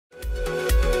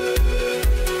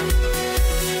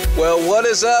Well, what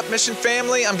is up, Mission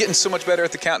family? I'm getting so much better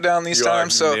at the countdown these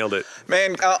times. So, nailed it.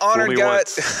 Man, honored God,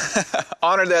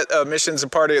 honored that Mission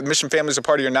family is a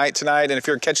part of your night tonight. And if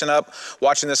you're catching up,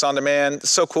 watching this on demand,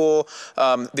 it's so cool.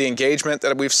 The engagement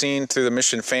that we've seen through the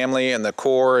Mission family and the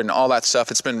core and all that stuff,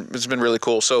 it's been really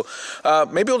cool. So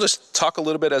maybe we'll just talk a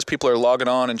little bit as people are logging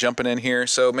on and jumping in here.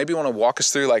 So maybe you want to walk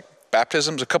us through like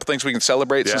baptisms, a couple things we can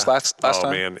celebrate since last time.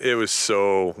 Oh man, it was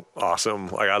so awesome.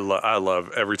 Like I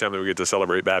love every time that we get to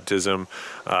celebrate baptism.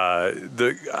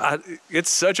 It's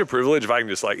such a privilege. If I can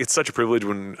just it's such a privilege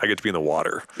when I get to be in the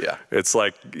water. Yeah, it's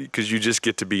like because you just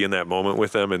get to be in that moment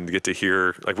with them and get to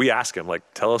hear. Like we ask them, like,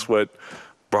 tell us what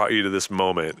brought you to this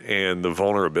moment, and the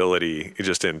vulnerability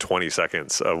just in 20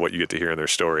 seconds of what you get to hear in their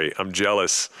story. I'm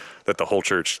jealous that the whole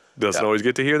church doesn't always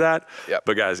get to hear that.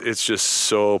 But guys, it's just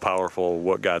so powerful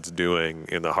what God's doing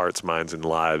in the hearts, minds, and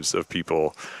lives of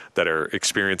people that are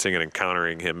experiencing and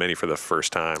encountering him, many for the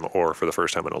first time or for the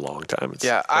first time in a long time. It's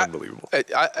unbelievable.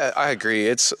 I agree.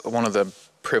 It's one of the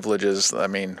privileges,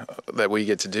 that we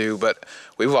get to do, but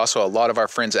we've also, a lot of our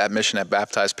friends at Mission have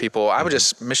baptized people. I would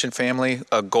just, Mission family,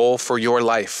 a goal for your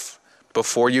life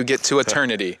before you get to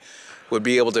eternity would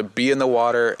be able to be in the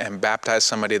water and baptize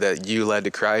somebody that you led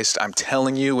to Christ. I'm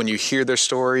telling you, when you hear their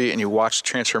story and you watch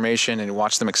transformation and you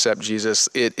watch them accept Jesus,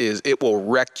 it will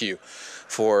wreck you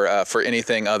for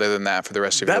anything other than that for the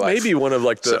rest of your life. That may be one of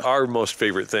our most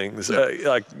favorite things.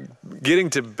 Like getting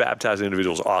to baptize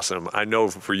individuals is awesome. I know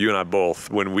for you and I both,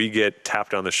 when we get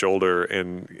tapped on the shoulder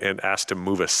and asked to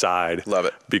move aside, love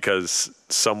it, because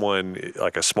someone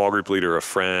like a small group leader, a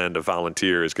friend, a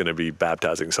volunteer is going to be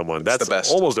baptizing someone. That's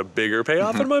almost a bigger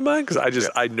payoff in my mind, because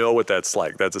I know what that's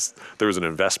like. There was an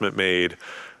investment made.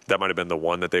 That might have been the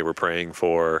one that they were praying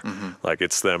for. Like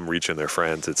it's them reaching their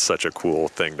friends. It's such a cool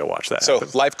thing to watch that happen.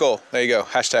 Life goal. There you go.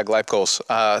 # life goals.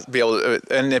 Be able to,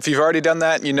 and if you've already done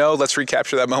that, let's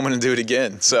recapture that moment and do it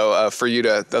again. So for you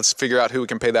to, let's figure out who we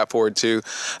can pay that forward to.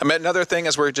 Another thing,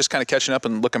 as we're just kind of catching up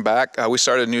and looking back, we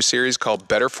started a new series called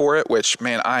Better For It, which,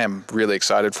 man, I am really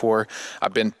excited for.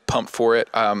 I've been pumped for it.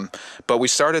 But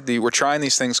we're trying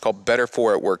these things called Better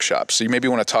For It workshops. So you maybe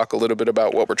want to talk a little bit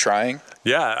about what we're trying?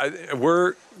 Yeah,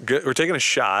 we're taking a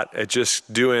shot at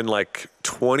just doing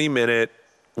 20-minute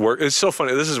work. It's so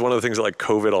funny. This is one of the things that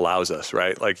COVID allows us,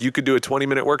 right? Like you could do a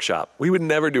 20-minute workshop. We would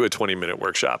never do a 20-minute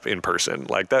workshop in person.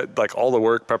 Like that, all the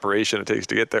work preparation it takes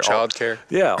to get there. Childcare.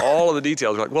 Yeah, all of the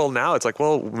details. Now it's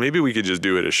maybe we could just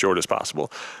do it as short as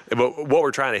possible. But what we're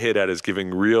trying to hit at is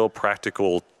giving real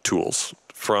practical tools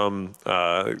from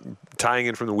tying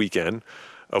in from the weekend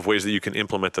of ways that you can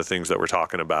implement the things that we're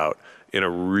talking about in a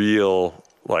real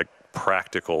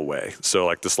practical way.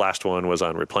 So this last one was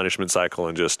on replenishment cycle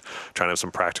and just trying to have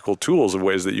some practical tools of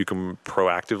ways that you can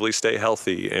proactively stay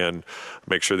healthy and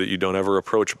make sure that you don't ever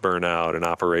approach burnout and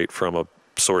operate from a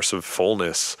source of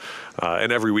fullness.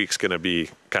 And every week's going to be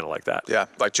kind of like that. Yeah,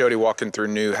 like Jody walking through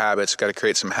new habits, got to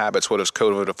create some habits. What has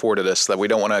COVID afforded us that we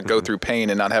don't want to go through pain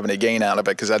and not have any gain out of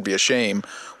it, because that'd be a shame.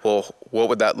 Well, what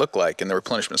would that look like? And the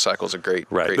replenishment cycle is a great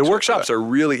The workshops are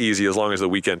really easy as long as the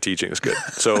weekend teaching is good.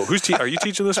 So are you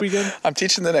teaching this weekend? I'm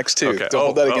teaching the next two. Okay. Don't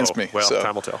hold that against me. Well,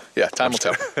 time will tell. Yeah, time will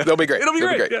tell. They'll be great. It'll be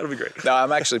great. Yeah, it'll be great. No,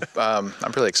 I'm actually, I'm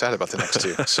really excited about the next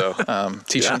two. So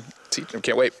teaching. Yeah.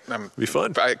 Can't wait. Be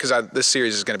fun. Because this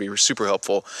series is going to be super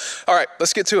helpful. All right,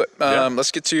 let's get to it.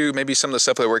 Let's get to maybe some of the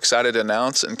stuff that we're excited to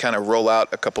announce and kind of roll out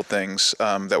a couple things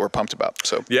that we're pumped about.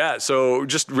 So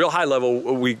just real high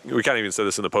level, we kind of even said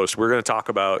this in the post. We're going to talk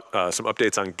about some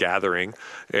updates on Gathering,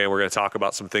 and we're going to talk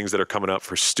about some things that are coming up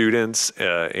for students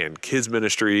and kids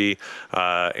ministry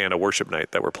and a worship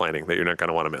night that we're planning that you're not going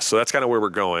to want to miss. So that's kind of where we're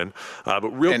going.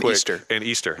 But real quick.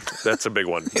 Easter. That's a big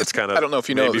one. That's kind of, I don't know if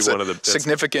you know, maybe one of the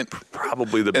significant.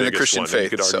 Probably the biggest in the Christian one,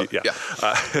 faith. You could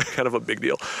argue. Kind of a big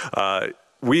deal.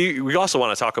 We also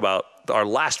want to talk about our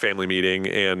last family meeting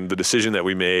and the decision that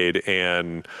we made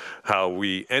and how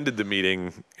we ended the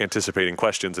meeting anticipating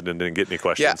questions and didn't get any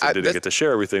questions and didn't get to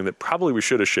share everything that probably we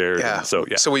should have shared. Yeah.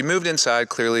 So we moved inside.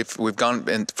 Clearly, we've gone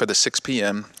in for the 6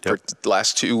 p.m. for the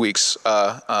last 2 weeks.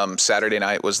 Saturday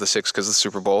night was the 6th because of the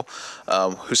Super Bowl.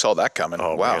 Who saw that coming?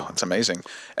 Oh, wow, man. that's amazing.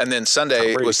 And then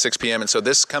Sunday was 6 p.m. And so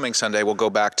this coming Sunday, we'll go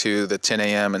back to the 10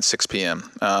 a.m. and 6 p.m.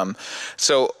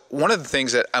 So one of the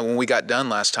things that when we got done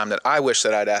last time that I wish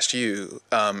that I'd asked you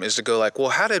is to go well,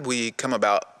 how did we come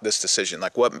about this decision?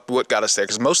 What got us there?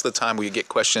 Because most of the time we get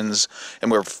questions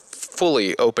and we're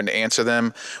fully open to answer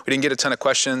them. We didn't get a ton of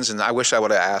questions, and I wish I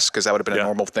would have asked, because that would have been a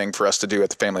normal thing for us to do at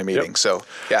the family meeting. So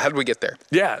how did we get there?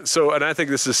 Yeah, and I think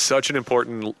this is such an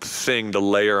important thing to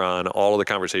layer on all of the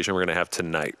conversation we're going to have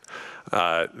tonight.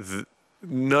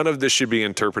 None of this should be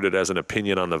interpreted as an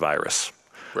opinion on the virus.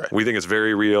 Right. We think it's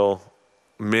very real.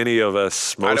 many of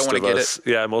us, most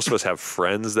of us have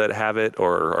friends that have it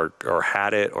or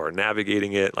had it or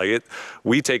navigating it.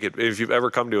 We take it. If you've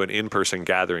ever come to an in-person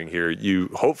gathering here, you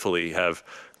hopefully have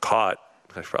caught.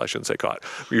 I probably shouldn't say caught.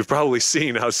 You've probably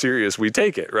seen how serious we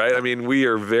take it, right? I mean, we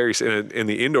are very, in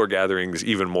the indoor gatherings,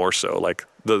 even more so. Like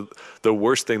the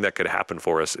worst thing that could happen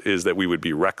for us is that we would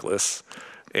be reckless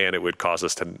and it would cause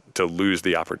us to lose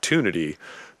the opportunity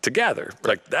to gather.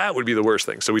 Like that would be the worst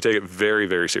thing. So we take it very,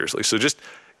 very seriously. So just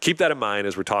keep that in mind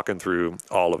as we're talking through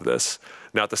all of this.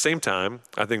 Now, at the same time,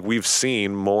 I think we've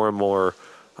seen more and more,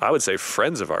 I would say,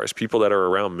 friends of ours, people that are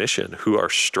around Mission who are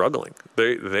struggling.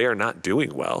 They are not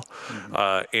doing well.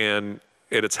 And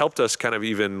it's helped us kind of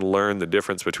even learn the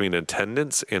difference between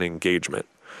attendance and engagement.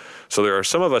 So there are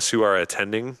some of us who are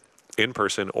attending in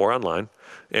person or online,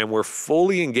 and we're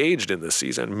fully engaged in this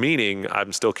season, meaning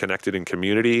I'm still connected in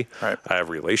community. Right. I have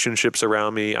relationships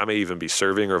around me. I may even be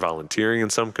serving or volunteering in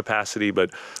some capacity,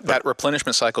 but that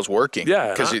replenishment cycle is working.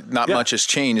 Yeah. Because not much has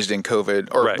changed in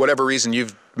COVID or whatever reason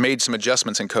you've made some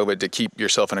adjustments in COVID to keep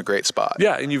yourself in a great spot.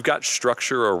 Yeah. And you've got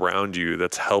structure around you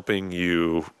that's helping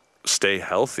you stay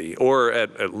healthy or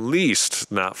at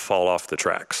least not fall off the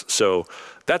tracks. So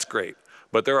that's great.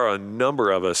 But there are a number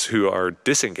of us who are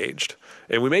disengaged.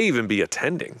 And we may even be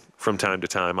attending from time to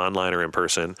time, online or in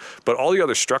person, but all the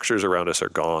other structures around us are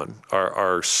gone.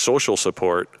 Our social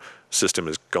support system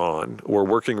is gone. We're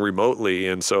working remotely,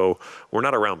 and so we're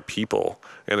not around people.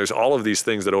 And there's all of these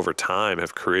things that over time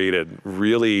have created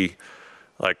really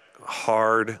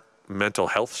hard mental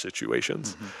health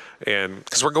situations. And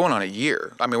because we're going on a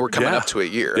year. I mean, we're coming up to a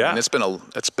year. Yeah. And it's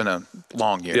been a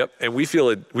long year. Yep. And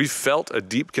we felt a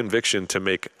deep conviction to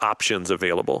make options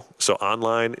available. So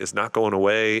online is not going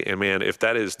away. And man, if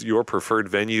that is your preferred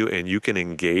venue and you can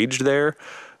engage there,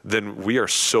 then we are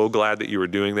so glad that you are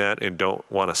doing that and don't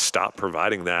want to stop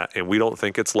providing that. And we don't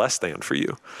think it's less than for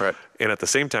you. Right. And at the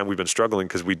same time, we've been struggling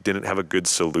because we didn't have a good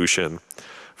solution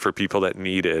for people that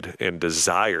needed and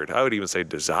desired, I would even say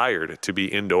desired, to be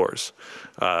indoors.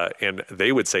 And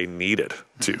they would say needed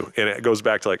to. And it goes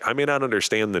back to I may not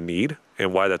understand the need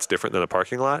and why that's different than a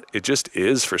parking lot. It just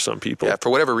is for some people. Yeah,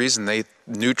 for whatever reason, they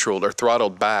neutraled or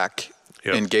throttled back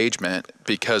engagement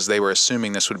because they were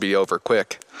assuming this would be over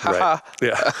quick. Right.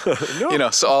 Yeah. No.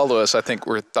 So all of us, I think,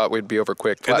 thought we'd be over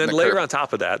quick. And then layer on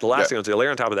top of that, the last thing I'll say, layer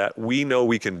on top of that, we know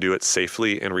we can do it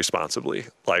safely and responsibly.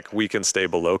 We can stay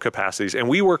below capacities. And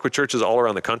we work with churches all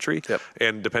around the country. Yep.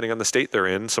 And depending on the state they're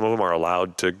in, some of them are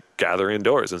allowed to gather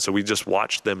indoors. And so we just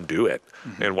watched them do it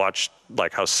and watched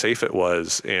how safe it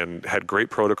was and had great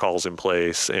protocols in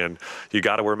place. And you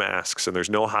got to wear masks and there's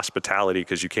no hospitality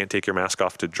because you can't take your mask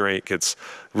off to drink. It's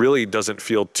really doesn't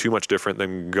feel too much different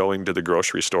than going to the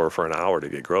grocery store for an hour to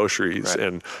get groceries. Right.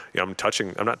 And I'm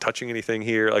not touching anything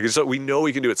here. So we know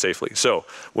we can do it safely. So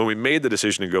when we made the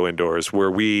decision to go indoors,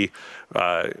 what we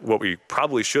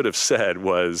probably should have said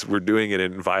was we're doing it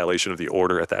in violation of the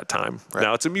order at that time. Right.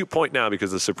 Now it's a moot point now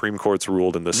because the Supreme Court's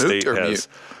ruled and the state has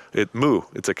moo.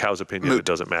 It's a cow's opinion. Moot. It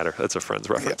doesn't matter. That's a Friends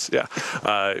reference. Yep.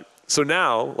 Yeah. So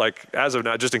now, as of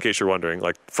now, just in case you're wondering,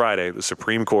 Friday, the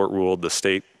Supreme Court ruled, the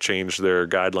state changed their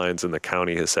guidelines, and the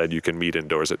county has said you can meet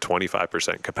indoors at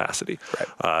 25% capacity.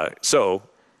 Right. So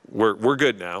we're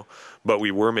good now, but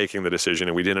we were making the decision,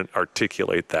 and we didn't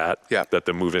articulate that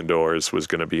the move indoors was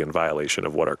going to be in violation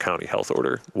of what our county health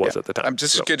order was at the time. I'm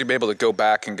just good to be able to go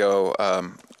back and go,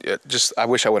 I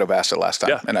wish I would have asked it last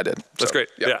time, and I did. That's great.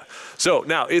 Yeah. So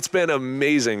now it's been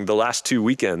amazing the last 2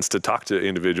 weekends to talk to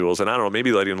individuals, and I don't know,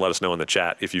 maybe let us know in the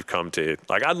chat if you've come to,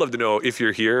 I'd love to know if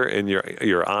you're here and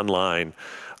you're online.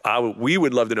 We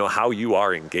would love to know how you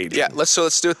are engaging. Yeah, let's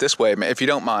do it this way, if you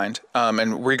don't mind.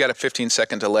 And we got a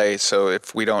 15-second delay, so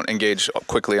if we don't engage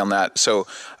quickly on that. So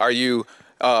are you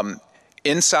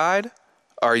inside?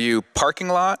 Are you parking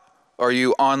lot? Are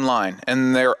you online?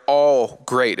 And they're all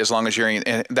great as long as you're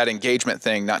in that engagement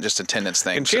thing, not just attendance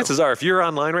thing. And chances are, if you're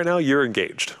online right now, you're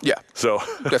engaged. Yeah. So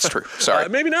that's true. Sorry.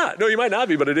 Maybe not. No, you might not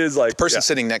be, but it is the person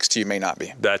sitting next to you may not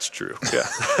be. That's true. Yeah.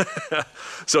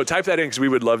 So type that in because we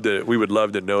would love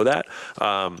to know that.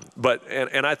 But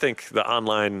I think the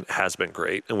online has been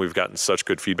great, and we've gotten such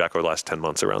good feedback over the last 10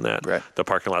 months around that. Right. The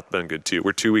parking lot's been good too.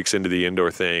 We're 2 weeks into the indoor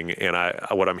thing, and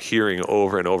what I'm hearing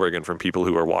over and over again from people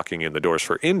who are walking in the doors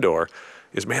for indoor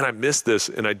is, man, I missed this,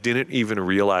 and I didn't even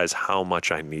realize how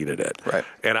much I needed it. Right.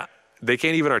 And they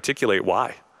can't even articulate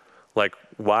why.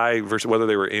 Why versus whether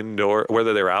they were indoor,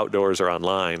 whether they were outdoors or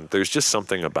online. There's just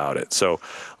something about it. So,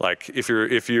 if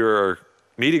you're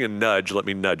needing a nudge, let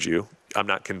me nudge you. I'm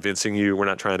not convincing you. We're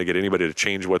not trying to get anybody to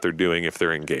change what they're doing if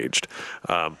they're engaged.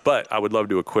 But I would love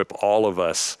to equip all of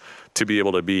us to be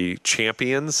able to be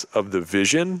champions of the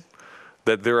vision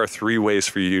that there are 3 ways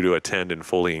for you to attend and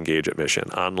fully engage at Mission: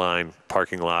 online,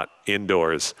 parking lot,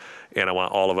 indoors. And I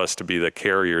want all of us to be the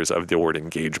carriers of the word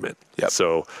engagement. Yep.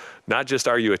 So not just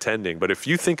are you attending, but if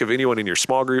you think of anyone in your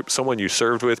small group, someone you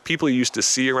served with, people you used to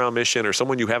see around Mission, or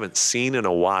someone you haven't seen in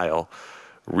a while,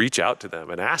 reach out to them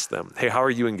and ask them, hey, how are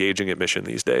you engaging at Mission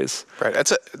these days? Right.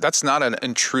 That's not an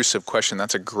intrusive question.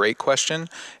 That's a great question,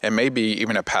 and maybe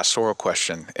even a pastoral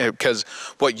question. Because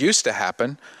what used to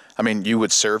happen, I mean, you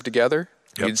would serve together.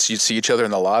 Yep. You'd see each other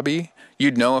in the lobby.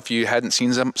 You'd know if you hadn't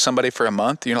seen somebody for a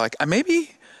month. You're like,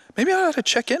 maybe I ought to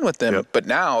check in with them. Yep. But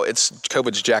now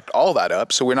COVID's jacked all that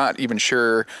up, so we're not even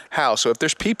sure how. So if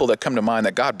there's people that come to mind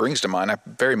that God brings to mind, I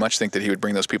very much think that he would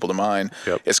bring those people to mind.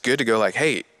 Yep. It's good to go like,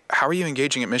 hey, how are you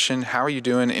engaging at Mission? How are you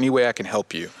doing? Any way I can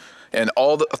help you? And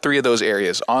all 3 of those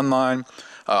areas, online,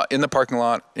 in the parking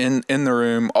lot, in the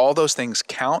room, all those things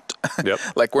count. Yep.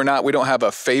 Like we don't have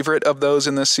a favorite of those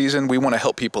in this season. We want to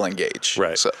help people engage.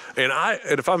 Right. So, and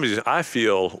I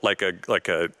feel like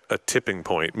a tipping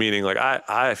point, meaning like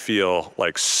I feel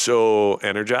like so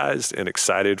energized and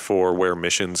excited for where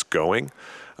Mission's going.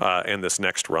 And this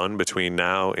next run between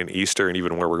now and Easter, and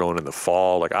even where we're going in the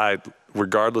fall,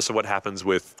 regardless of what happens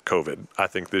with COVID, I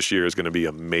think this year is going to be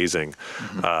amazing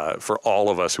for all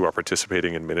of us who are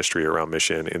participating in ministry around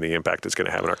Mission and the impact it's going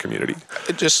to have in our community.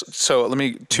 So let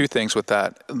me 2 things with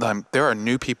that. There are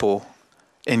new people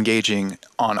engaging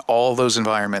on all those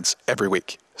environments every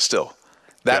week still.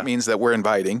 That means that we're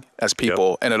inviting as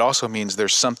people, and it also means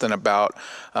there's something about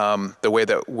the way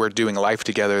that we're doing life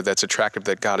together that's attractive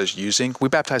that God is using. We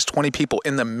baptized 20 people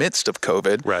in the midst of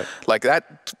COVID. Right. Like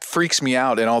that freaks me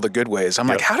out in all the good ways. I'm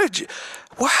like, how did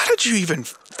you even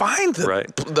find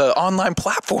the online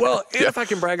platform? Well, and if I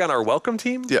can brag on our welcome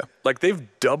team, like they've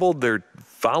doubled their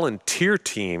volunteer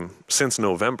team since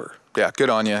November. Yeah, good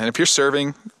on you. And if you're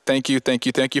serving, thank you.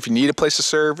 If you need a place to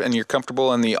serve and you're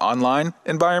comfortable in the online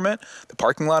environment, the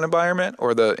parking lot environment,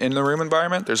 or the in-the-room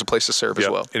environment, there's a place to serve as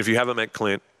well. And if you haven't met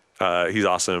Clint, he's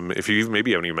awesome. If you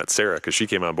maybe haven't even met Sarah, because she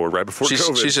came on board right before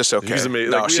COVID. She's just okay. She's amazing.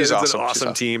 No, she's awesome. It's an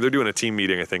awesome team. They're doing a team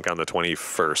meeting, I think, on the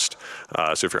 21st.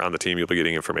 So if you're on the team, you'll be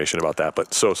getting information about that.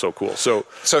 But so cool. So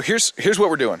here's what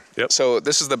we're doing. Yep. So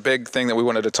this is the big thing that we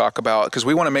wanted to talk about, because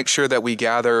we want to make sure that we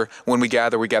gather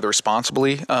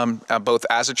responsibly, both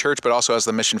as a church, but also as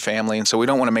the Mission family. And so we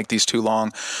don't want to make these too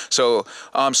long. So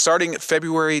starting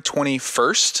February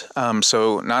 21st,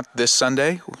 so not this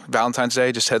Sunday, Valentine's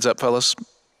Day, just heads up, fellas.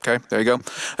 Okay, there you go.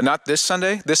 Not this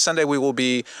Sunday. This Sunday we will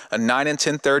be 9 and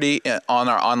 10:30 on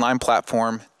our online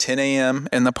platform, 10 a.m.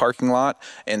 in the parking lot,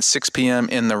 and 6 p.m.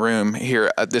 in the room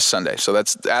here this Sunday. So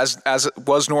that's as it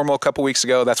was normal a couple weeks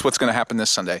ago. That's what's going to happen this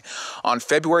Sunday. On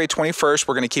February 21st,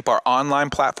 we're going to keep our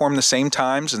online platform the same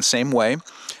times and same way.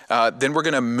 Then we're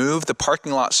going to move the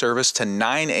parking lot service to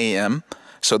 9 a.m.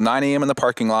 So 9 a.m. in the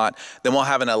parking lot. Then we'll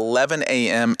have an 11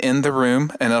 a.m. in the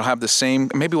room, and it'll have the same.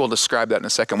 Maybe we'll describe that in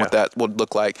a second, what that would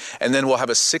look like. And then we'll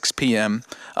have a 6 p.m.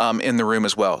 In the room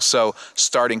as well. So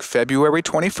starting February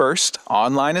 21st,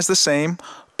 online is the same.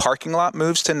 Parking lot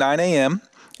moves to 9 a.m.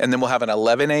 And then we'll have an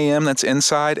 11 a.m. that's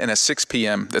inside and a 6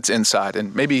 p.m. that's inside.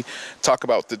 And maybe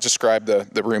describe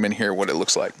the room in here, what it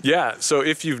looks like. Yeah. So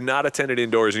if you've not attended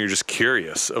indoors and you're just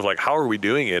curious of like, how are we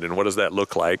doing it and what does that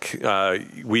look like?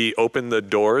 We open the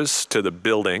doors to the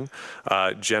building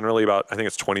generally about, I think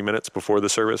it's 20 minutes before the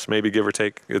service, maybe give or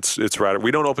take. It's right. We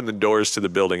don't open the doors to the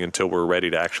building until we're ready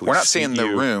to actually We're not saying the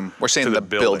room. We're saying the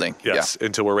building. Yes. Yeah.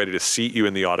 Until we're ready to seat you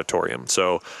in the auditorium.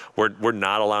 So we're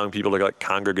not allowing people to like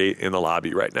congregate in the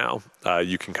lobby right now.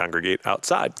 You can congregate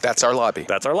outside. That's our lobby.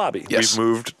 Yes. We've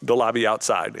moved the lobby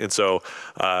outside. And so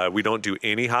we don't do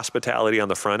any hospitality on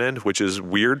the front end, which is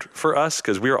weird for us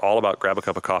because we are all about grab a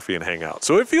cup of coffee and hang out.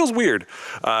 So it feels weird.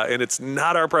 And it's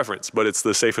not our preference, but it's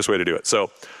the safest way to do it.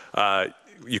 So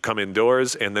you come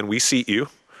indoors and then we seat you.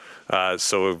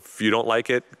 So if you don't like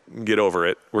it, get over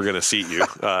it. We're going to seat you.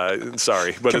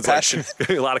 Sorry, but compassion. It's like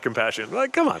a lot of compassion.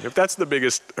 Like, come on, if that's the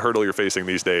biggest hurdle you're facing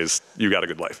these days, you got a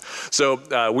good life.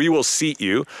 So we will seat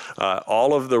you.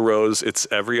 All of the rows, it's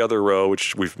every other row,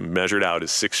 which we've measured out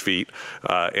is 6 feet.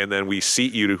 And then we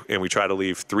seat you and we try to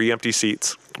leave 3 empty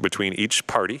seats between each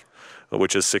party,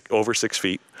 which is over 6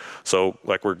 feet. So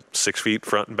like we're 6 feet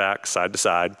front and back, side to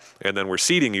side, and then we're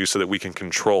seating you so that we can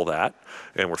control that,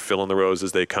 and we're filling the rows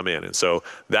as they come in. And so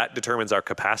that determines our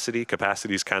capacity.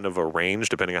 Capacity is kind of a range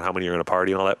depending on how many are in a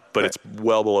party and all that, but it's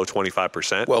well below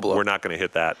 25%. Well below. We're not going to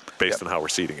hit that based on how we're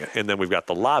seating it. And then we've got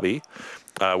the lobby,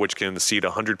 which can seat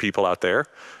 100 people out there,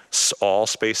 all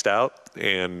spaced out,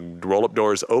 and roll-up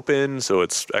doors open, so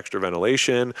it's extra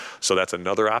ventilation. So that's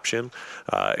another option.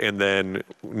 And then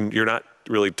you're not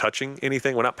really touching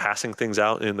anything. We're not passing things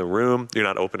out in the room. You're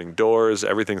not opening doors.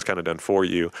 Everything's kind of done for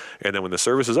you. And then when the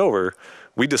service is over,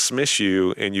 we dismiss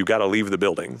you and you got to leave the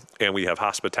building. And we have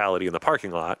hospitality in the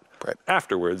parking lot. Right.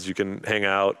 Afterwards, you can hang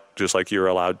out just like you're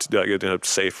allowed to in a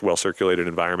safe, well-circulated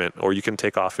environment, or you can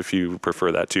take off if you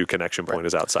prefer that too. Connection point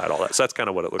is outside, all that. So that's kind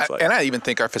of what it looks like. And I even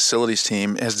think our facilities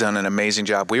team has done an amazing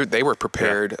job. They were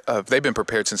prepared. They've been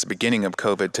prepared since the beginning of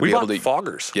COVID to be able to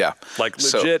foggers. Yeah, like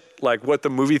legit, like what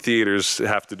the movie theaters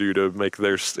have to do to make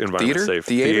their environment safe.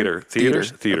 Theaters.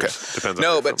 Okay. Depends.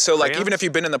 No, on but so like even if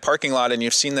you've been in the parking lot and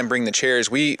you've seen them bring the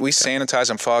chairs, we sanitize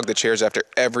and fog the chairs after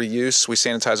every use. We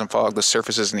sanitize and fog the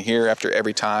surfaces in here after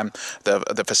every time. The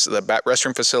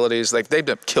restroom facilities, like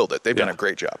they've killed it. They've done a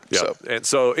great job. Yeah. So. And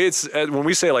so it's when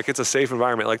we say like it's a safe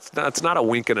environment, like it's not a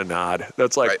wink and a nod.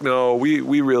 That's like no, we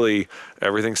really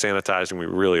everything's sanitized and we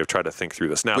really have tried to think through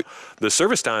this. Now the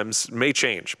service times may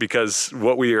change because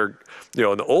what we are,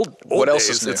 in the old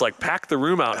days, it's like pack the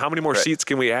room out. How many more seats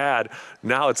can we add?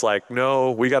 Now it's like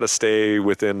no, we got to stay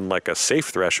within like a safe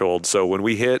threshold. So when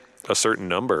we hit a certain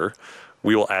number,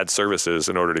 we will add services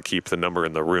in order to keep the number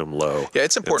in the room low. Yeah,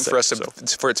 it's important for us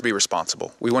for it to be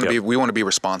responsible. We want to be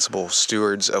responsible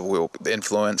stewards of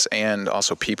influence and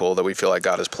also people that we feel like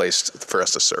God has placed for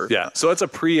us to serve. Yeah, so it's a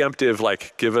preemptive,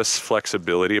 like give us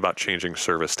flexibility about changing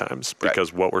service times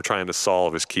because what we're trying to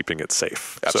solve is keeping it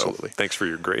safe. Absolutely. So thanks for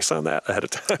your grace on that ahead of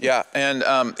time. Yeah, and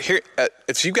here,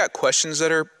 if you've got questions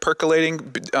that are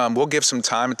percolating, we'll give some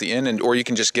time at the end, or you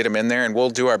can just get them in there, and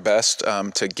we'll do our best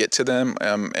to get to them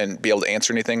and be able to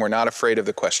answer anything. We're not afraid of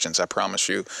the questions. I promise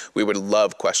you. We would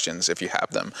love questions if you have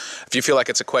them. If you feel like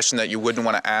it's a question that you wouldn't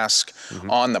want to ask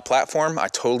on the platform, I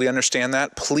totally understand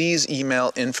that. Please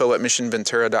email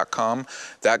info@missionventura.com.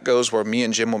 That goes where me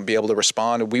and Jim will be able to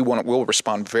respond. We'll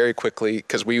respond very quickly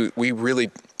because we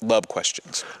really love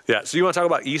questions. Yeah. So you want to talk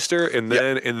about Easter, and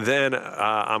then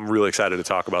I'm really excited to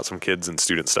talk about some kids and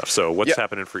student stuff. So what's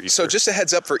happening for Easter? So just a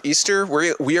heads up for Easter,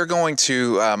 we are going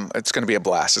to. It's going to be a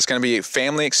blast. It's going to be a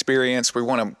family experience. We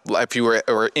want to, if you were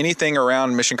or anything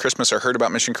around Mission Christmas or heard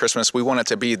about Mission Christmas, we want it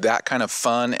to be that kind of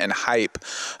fun and hype.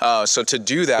 So to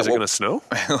do that, is it going to snow?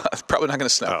 Probably not going to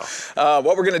snow.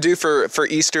 What we're going to do for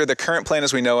Easter, the current plan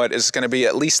as we know it is going to be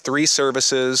at least 3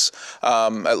 services,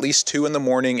 at least 2 in the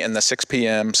morning and the 6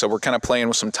 p.m. So we're kind of playing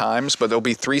with some times, but there'll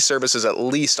be 3 services at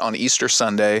least on Easter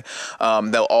Sunday.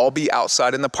 They'll all be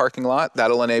outside in the parking lot.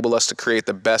 That'll enable us to create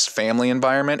the best family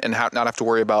environment and not have to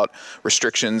worry about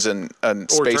restrictions and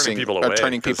spacing or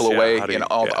turning people away and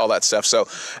all that stuff. So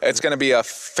it's going to be a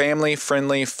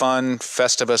family-friendly, fun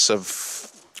Festivus of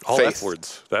all faith. F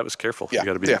words. That was careful. Yeah. You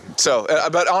got to be. Yeah. So,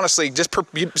 but honestly, just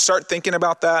you start thinking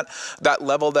about that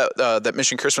level that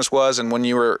Mission Christmas was, and when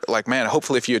you were like, man,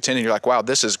 hopefully if you attended, you're like, wow,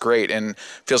 this is great, and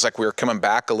feels like we're coming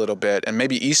back a little bit, and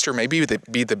maybe Easter, maybe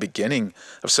be the beginning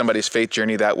of somebody's faith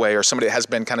journey that way, or somebody that has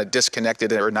been kind of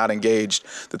disconnected or not engaged,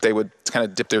 that they would kind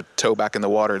of dip their toe back in the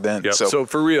water then. Yep. So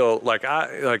for real, like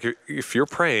if you're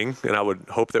praying, and I would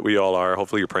hope that we all are,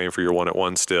 hopefully you're praying for your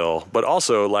 1-at-1 still, but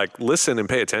also like listen and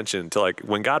pay attention to like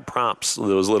when God prompts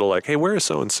those little like, hey, where is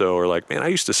so-and-so? Or like, man, I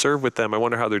used to serve with them. I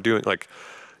wonder how they're doing. Like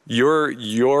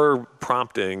your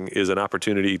prompting is an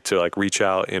opportunity to like reach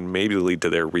out and maybe lead to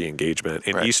their re-engagement.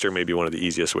 And Easter may be one of the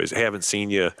easiest ways. Hey, I haven't seen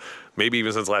you. Maybe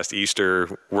even since last Easter,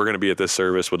 we're going to be at this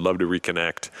service. Would love to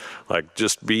reconnect. Like,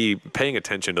 just be paying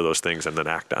attention to those things and then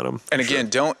act on them. And again,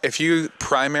 if you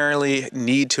primarily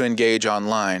need to engage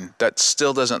online, that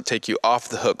still doesn't take you off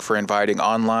the hook for inviting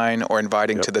online or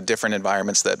inviting to the different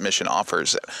environments that Mission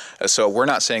offers. So we're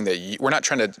not saying that we're not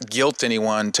trying to guilt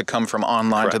anyone to come from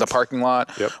online to the parking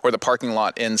lot or the parking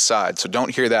lot inside. So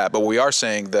don't hear that. But we are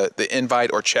saying that the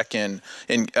invite or check-in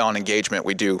on engagement,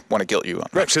 we do want to guilt you on.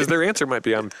 Right, because their answer might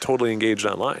be, I'm totally engaged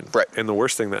online. Right. And the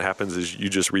worst thing that happens is you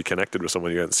just reconnected with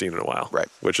someone you hadn't seen in a while. Right.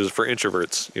 Which is for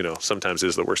introverts, sometimes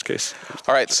is the worst case.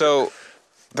 All right. So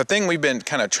the thing we've been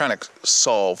kind of trying to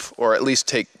solve or at least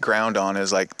take ground on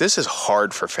is like, this is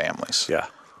hard for families. Yeah.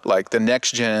 Like the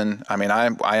next gen, I mean,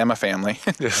 I am a family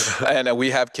and we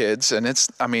have kids and it's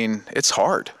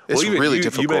hard. It's really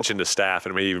difficult. You mentioned to staff,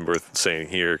 and maybe even worth saying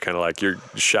here, kind of like your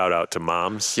shout out to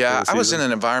moms. Yeah. I was in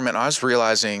an environment, I was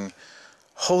realizing,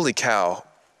 holy cow.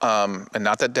 And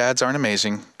not that dads aren't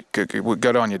amazing.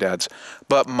 Good on you, dads.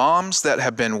 But moms that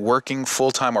have been working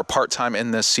full-time or part-time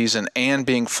in this season and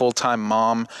being full-time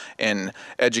mom and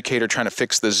educator trying to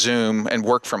fix the Zoom and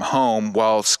work from home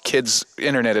while kids'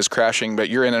 internet is crashing, but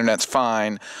your internet's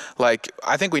fine. Like,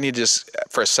 I think we need to just,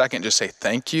 for a second, just say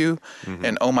thank you.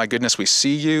 And oh my goodness, we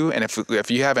see you. And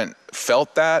if you haven't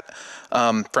felt that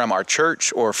from our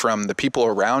church or from the people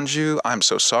around you, I'm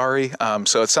so sorry.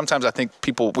 So it's sometimes I think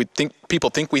people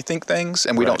think we think things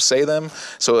and we don't say them,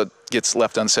 so it gets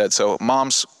left unsaid. So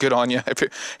moms, good on you.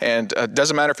 And it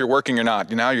doesn't matter if you're working or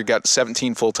not. Now you've got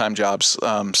 17 full-time jobs.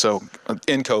 So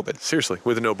in COVID, seriously,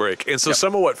 with no break. And so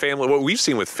some of what we've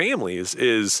seen with families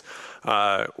is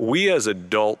we as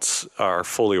adults are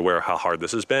fully aware of how hard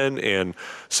this has been, and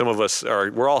some of us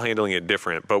we're all handling it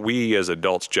different, but we as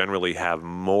adults generally have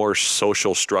more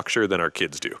social structure than our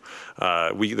kids do.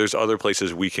 There's other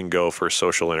places we can go for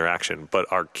social interaction,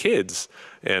 but our kids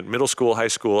and middle school, high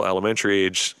school, elementary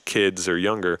age kids or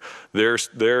younger,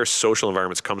 their social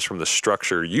environments comes from the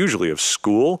structure usually of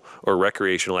school or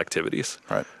recreational activities.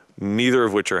 Right. Neither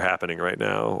of which are happening right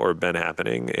now or been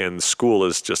happening, and school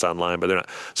is just online, but they're not.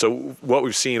 So what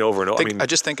we've seen over and over, I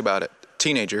just think about it.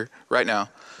 Teenager right now,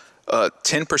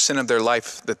 10% of their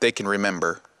life that they can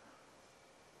remember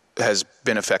has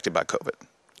been affected by COVID.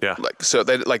 Yeah.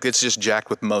 It's just jacked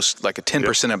with most, like a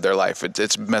 10% of their life.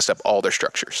 It's messed up all their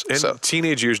structures. And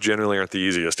teenage years generally aren't the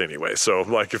easiest anyway. So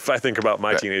like if I think about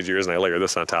my teenage years and I layer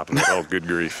this on top of it, oh, good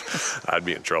grief, I'd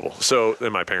be in trouble. So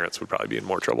then my parents would probably be in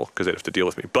more trouble because they'd have to deal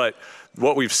with me. But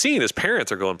what we've seen is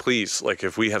parents are going, please, like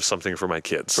if we have something for my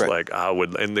kids,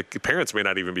 and the parents may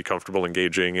not even be comfortable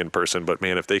engaging in person, but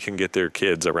man, if they can get their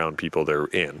kids around people, they're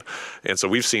in. And so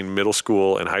we've seen middle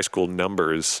school and high school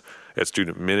numbers at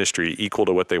student ministry equal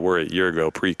to what they were a year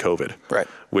ago pre-COVID, right?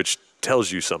 Which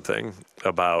tells you something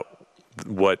about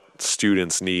what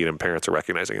students need and parents are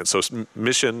recognizing it. So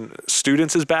Mission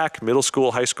Students is back, middle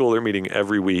school, high school, they're meeting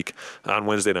every week on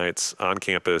Wednesday nights on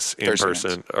campus in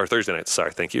person, or Thursday nights,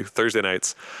 sorry, thank you. Thursday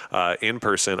nights in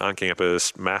person on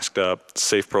campus, masked up,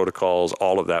 safe protocols,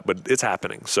 all of that, but it's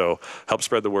happening. So help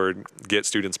spread the word, get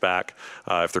students back.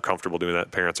 If they're comfortable doing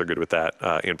that, parents are good with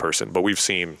that in person. But we've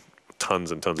seen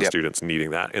tons and tons of students needing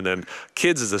that. And then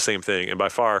kids is the same thing, and by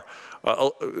far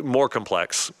more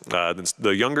complex.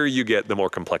 The younger you get, the more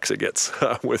complex it gets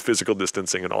with physical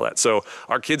distancing and all that. So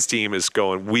our kids team is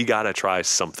going, we got to try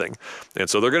something. And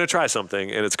so they're going to try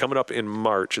something, and it's coming up in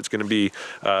March. It's going to be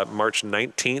March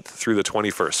 19th through the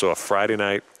 21st. So a Friday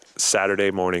night,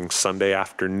 Saturday morning, Sunday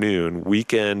afternoon,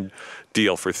 weekend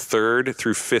deal for 3rd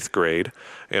through 5th grade.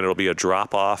 And it'll be a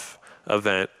drop-off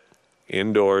event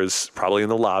indoors, probably in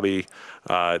the lobby.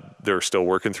 They're still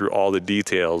working through all the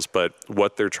details, but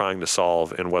what they're trying to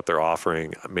solve and what they're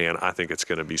offering, man, I think it's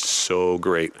going to be so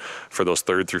great for those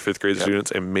 3rd through 5th grade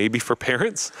students, and maybe for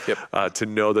parents to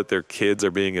know that their kids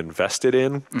are being invested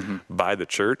in by the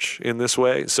church in this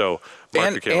way. So,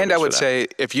 and I would say,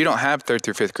 if you don't have 3rd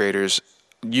through 5th graders,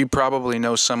 you probably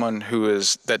know someone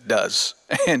that does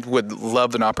and would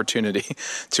love an opportunity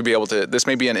to be able to, this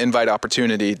may be an invite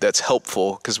opportunity that's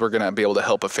helpful, because we're going to be able to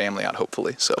help a family out,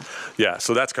 hopefully. So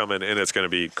so that's coming, and it's going to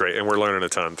be great. And we're learning a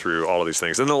ton through all of these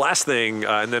things. And the last thing,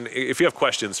 and then if you have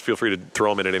questions, feel free to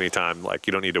throw them in at any time. Like,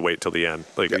 you don't need to wait till the end.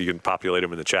 Like, you can populate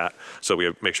them in the chat, so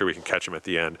make sure we can catch them at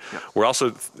the end. We're also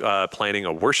planning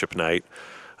a worship night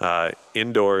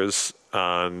indoors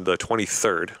on the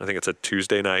 23rd. I think it's a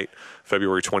Tuesday night,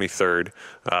 February 23rd.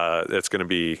 It's going to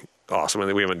be awesome. I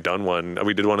think we haven't done one.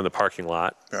 We did one in the parking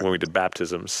lot when we did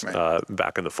baptisms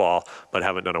back in the fall, but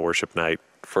haven't done a worship night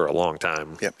for a long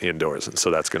time indoors. And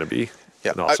so that's going to be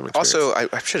an awesome experience. Also, I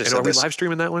should have said this. Are we live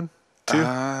streaming that one too?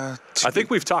 I think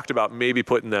we've talked about maybe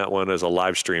putting that one as a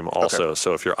live stream also. Okay.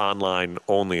 So if you're online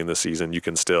only in the season, you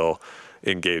can still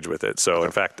engage with it. So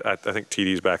in fact, I think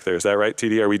TD's back there. Is that right,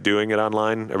 TD? Are we doing it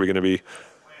online? Are we going to be?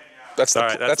 That's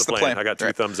the plan. I got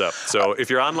 2 thumbs up. So if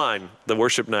you're online, the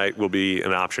worship night will be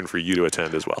an option for you to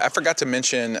attend as well. I forgot to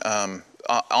mention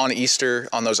on Easter,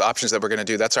 on those options that we're going to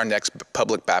do, that's our next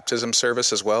public baptism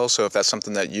service as well. So if that's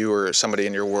something that you or somebody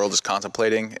in your world is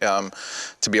contemplating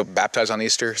to be able to baptize on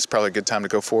Easter, it's probably a good time to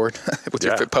go forward with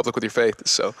your faith.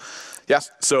 So. Yeah.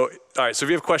 So, all right. So if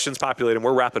you have questions, populate them.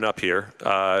 We're wrapping up here.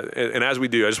 And as we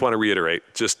do, I just want to reiterate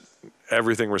just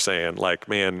everything we're saying. Like,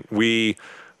 man, we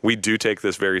do take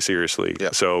this very seriously.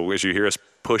 Yeah. So as you hear us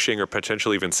pushing or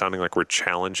potentially even sounding like we're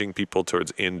challenging people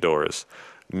towards indoors,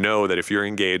 know that if you're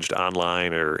engaged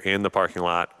online or in the parking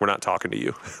lot, we're not talking to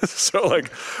you. So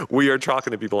like, we are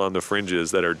talking to people on the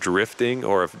fringes that are drifting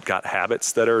or have got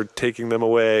habits that are taking them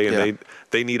away, and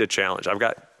they need a challenge. I've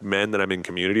got men that I'm in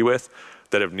community with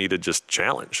that have needed just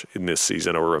challenge in this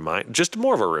season, or just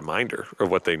more of a reminder of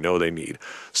what they know they need.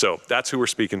 So that's who we're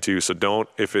speaking to. So don't,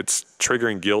 if it's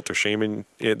triggering guilt or shaming,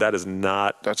 that's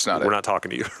not we're not talking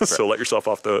to you. Right. So let yourself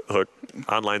off the hook.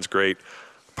 Online's great.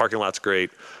 Parking lot's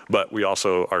great, but we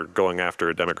also are going after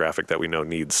a demographic that we know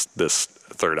needs this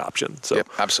third option. So, yep,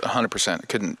 100%.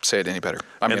 Couldn't say it any better.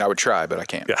 I mean, I would try, but I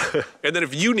can't. Yeah. And then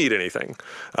if you need anything,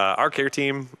 our care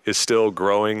team is still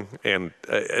growing, and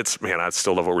I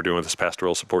still love what we're doing with this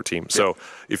pastoral support team. So yep.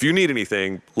 If you need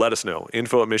anything, let us know.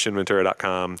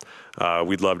 info@missionventura.com.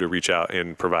 We'd love to reach out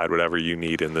and provide whatever you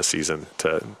need in this season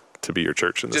to be your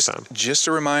church in this time. Just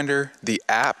a reminder, the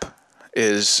app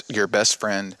is your best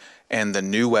friend. And the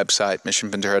new website,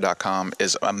 missionventura.com,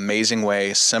 is an amazing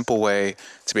way, simple way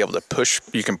to be able to push.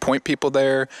 You can point people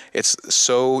there. It's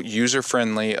so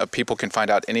user-friendly. People can find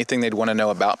out anything they'd want to know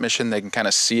about Mission. They can kind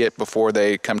of see it before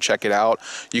they come check it out.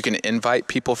 You can invite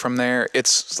people from there.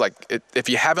 It's like, if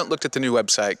you haven't looked at the new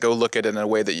website, go look at it in a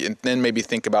way that you then maybe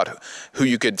think about who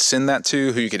you could send that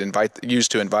to, who you could use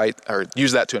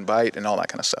that to invite, and all that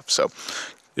kind of stuff. So.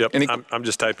 Yep, I'm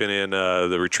just typing in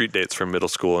the retreat dates from middle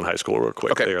school and high school real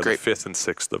quick. Okay, they are great. the 5th and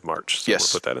 6th of March. So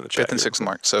yes, we'll put that in the chat. 5th and 6th of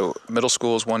March. So middle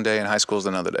school is one day and high school is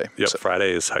another day. Yep, so.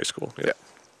 Friday is high school. Yep. Yeah.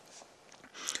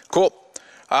 Cool.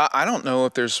 I don't know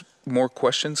if there's more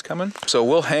questions coming, so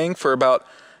we'll hang for about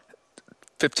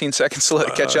 15 seconds to let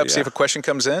it catch up, see if a question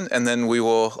comes in, and then we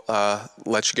will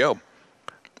let you go.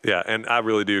 Yeah, and I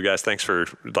really do, guys. Thanks for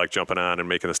jumping on and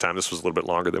making this time. This was a little bit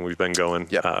longer than we've been going,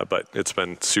 but it's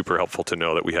been super helpful to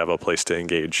know that we have a place to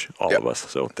engage all of us.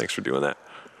 So thanks for doing that.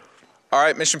 All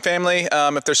right, Mission family.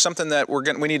 If there's something that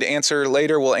we need to answer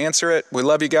later, we'll answer it. We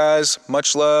love you guys.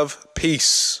 Much love.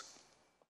 Peace.